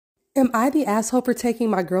Am I the asshole for taking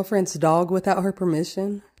my girlfriend's dog without her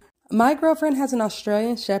permission? My girlfriend has an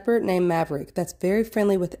Australian Shepherd named Maverick that's very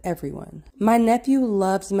friendly with everyone. My nephew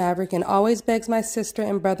loves Maverick and always begs my sister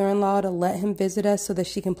and brother-in-law to let him visit us so that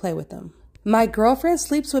she can play with him. My girlfriend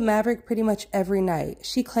sleeps with Maverick pretty much every night.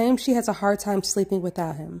 She claims she has a hard time sleeping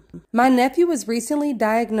without him. My nephew was recently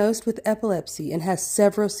diagnosed with epilepsy and has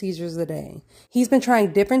several seizures a day. He's been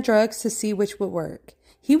trying different drugs to see which would work.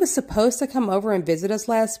 He was supposed to come over and visit us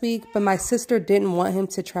last week, but my sister didn't want him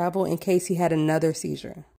to travel in case he had another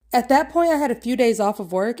seizure. At that point, I had a few days off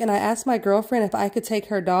of work, and I asked my girlfriend if I could take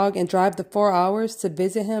her dog and drive the 4 hours to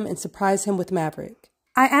visit him and surprise him with Maverick.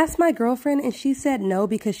 I asked my girlfriend, and she said no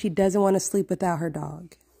because she doesn't want to sleep without her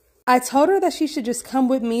dog. I told her that she should just come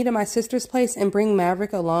with me to my sister's place and bring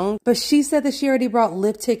Maverick along, but she said that she already bought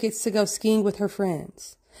lift tickets to go skiing with her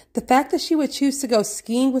friends. The fact that she would choose to go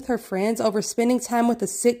skiing with her friends over spending time with a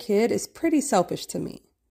sick kid is pretty selfish to me.